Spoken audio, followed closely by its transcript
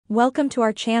Welcome to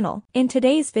our channel. In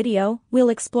today's video, we'll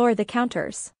explore the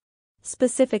counters.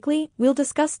 Specifically, we'll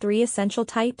discuss three essential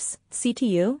types: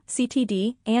 CTU,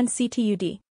 CTD, and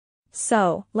CTUD.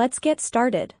 So, let's get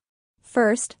started.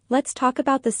 First, let's talk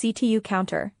about the CTU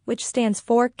counter, which stands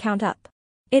for count up.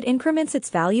 It increments its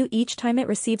value each time it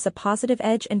receives a positive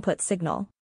edge input signal.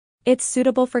 It's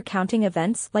suitable for counting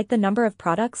events like the number of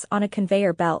products on a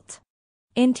conveyor belt.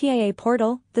 In TIA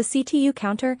Portal, the CTU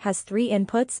counter has 3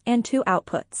 inputs and 2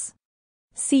 outputs.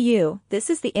 CU, this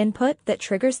is the input that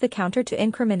triggers the counter to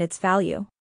increment its value.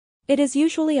 It is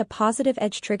usually a positive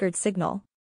edge-triggered signal.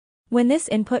 When this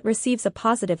input receives a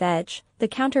positive edge, the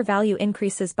counter value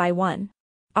increases by 1.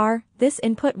 R, this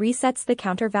input resets the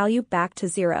counter value back to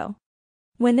 0.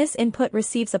 When this input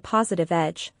receives a positive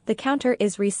edge, the counter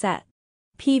is reset.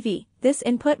 PV, this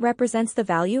input represents the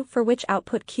value for which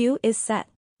output Q is set.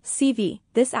 CV,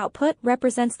 this output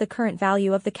represents the current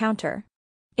value of the counter.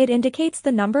 It indicates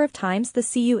the number of times the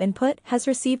CU input has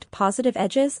received positive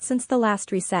edges since the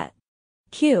last reset.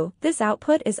 Q, this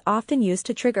output is often used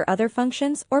to trigger other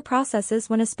functions or processes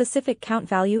when a specific count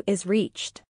value is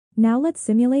reached. Now let's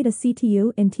simulate a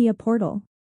CTU in TIA Portal.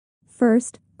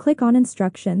 First, click on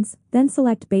Instructions, then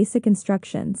select Basic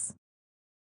Instructions.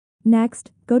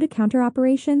 Next, go to Counter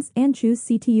Operations and choose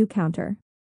CTU Counter.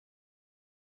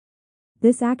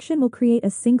 This action will create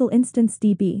a single instance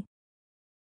DB.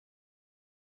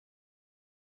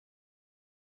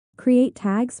 Create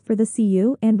tags for the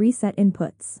CU and reset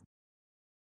inputs.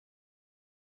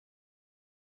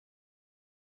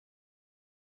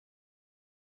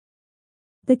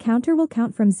 The counter will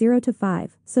count from 0 to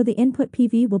 5, so the input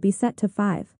PV will be set to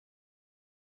 5.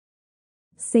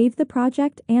 Save the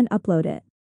project and upload it.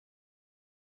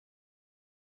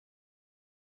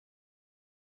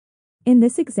 In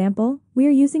this example, we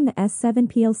are using the S7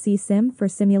 PLC sim for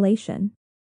simulation.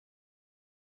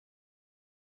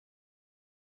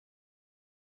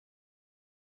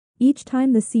 Each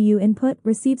time the CU input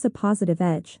receives a positive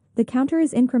edge, the counter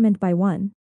is incremented by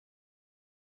 1.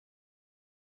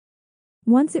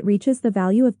 Once it reaches the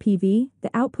value of PV, the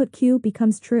output Q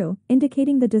becomes true,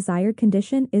 indicating the desired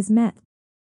condition is met.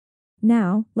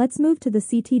 Now, let's move to the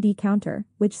CTD counter,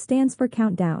 which stands for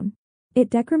countdown. It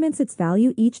decrements its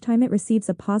value each time it receives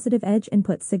a positive edge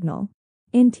input signal.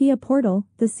 In TIA Portal,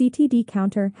 the CTD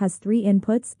counter has 3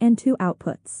 inputs and 2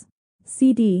 outputs.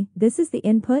 CD, this is the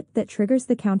input that triggers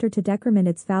the counter to decrement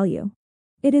its value.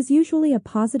 It is usually a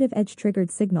positive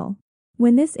edge-triggered signal.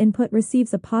 When this input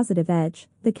receives a positive edge,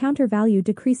 the counter value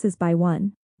decreases by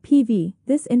 1. PV,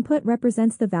 this input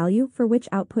represents the value for which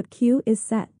output Q is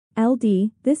set.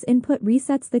 LD, this input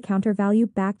resets the counter value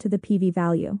back to the PV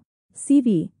value.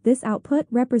 CV, this output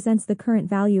represents the current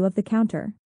value of the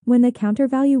counter. When the counter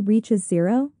value reaches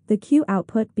 0, the Q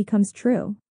output becomes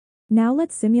true. Now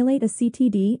let's simulate a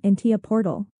CTD in TIA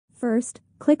Portal. First,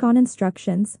 click on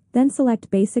Instructions, then select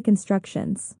Basic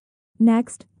Instructions.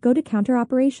 Next, go to Counter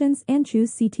Operations and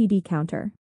choose CTD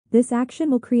Counter. This action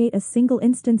will create a single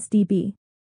instance DB.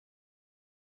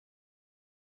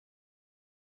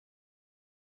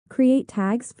 Create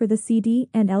tags for the CD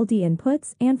and LD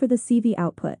inputs and for the CV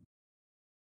output.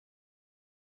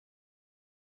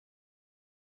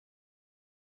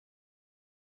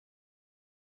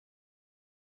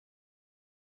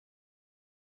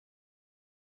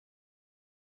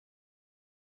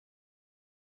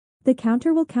 The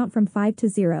counter will count from 5 to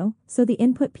 0, so the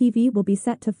input PV will be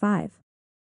set to 5.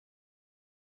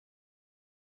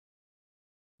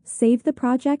 Save the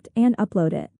project and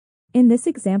upload it. In this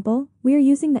example, we are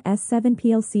using the S7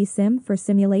 PLC sim for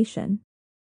simulation.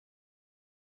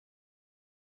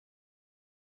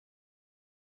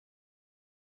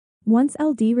 Once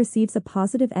LD receives a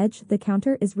positive edge, the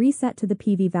counter is reset to the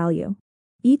PV value.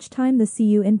 Each time the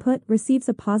CU input receives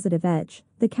a positive edge,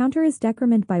 the counter is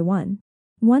decremented by 1.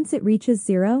 Once it reaches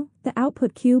 0, the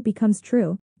output Q becomes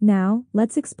true. Now,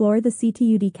 let's explore the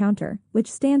CTUD counter,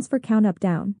 which stands for count up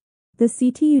down. The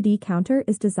CTUD counter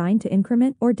is designed to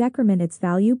increment or decrement its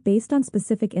value based on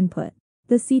specific input.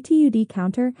 The CTUD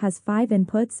counter has 5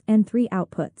 inputs and 3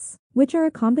 outputs, which are a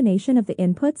combination of the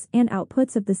inputs and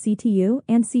outputs of the CTU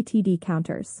and CTD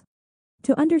counters.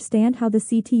 To understand how the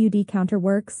CTUD counter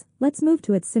works, let's move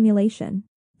to its simulation.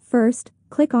 First,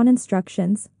 click on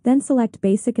Instructions, then select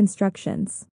Basic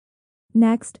Instructions.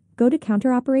 Next, go to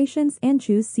Counter Operations and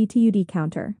choose CTUD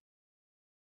Counter.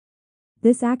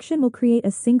 This action will create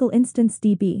a single instance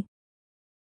DB.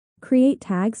 Create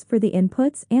tags for the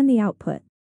inputs and the output.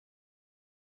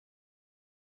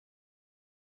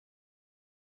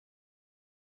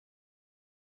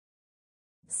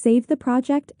 Save the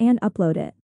project and upload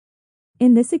it.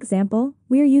 In this example,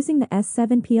 we are using the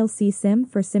S7 PLC sim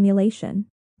for simulation.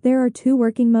 There are two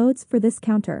working modes for this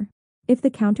counter. If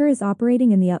the counter is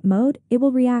operating in the up mode, it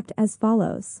will react as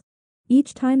follows.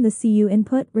 Each time the CU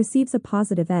input receives a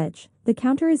positive edge, the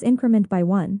counter is incremented by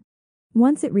 1.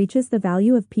 Once it reaches the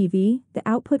value of PV, the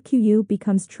output QU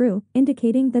becomes true,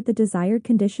 indicating that the desired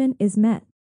condition is met.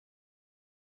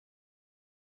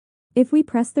 If we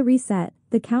press the reset,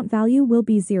 the count value will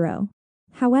be 0.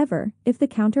 However, if the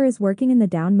counter is working in the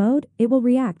down mode, it will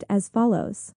react as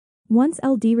follows. Once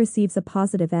LD receives a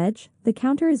positive edge, the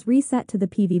counter is reset to the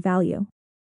PV value.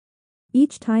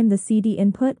 Each time the CD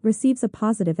input receives a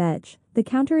positive edge, the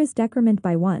counter is decremented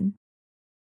by 1.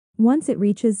 Once it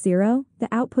reaches 0, the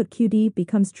output QD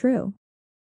becomes true.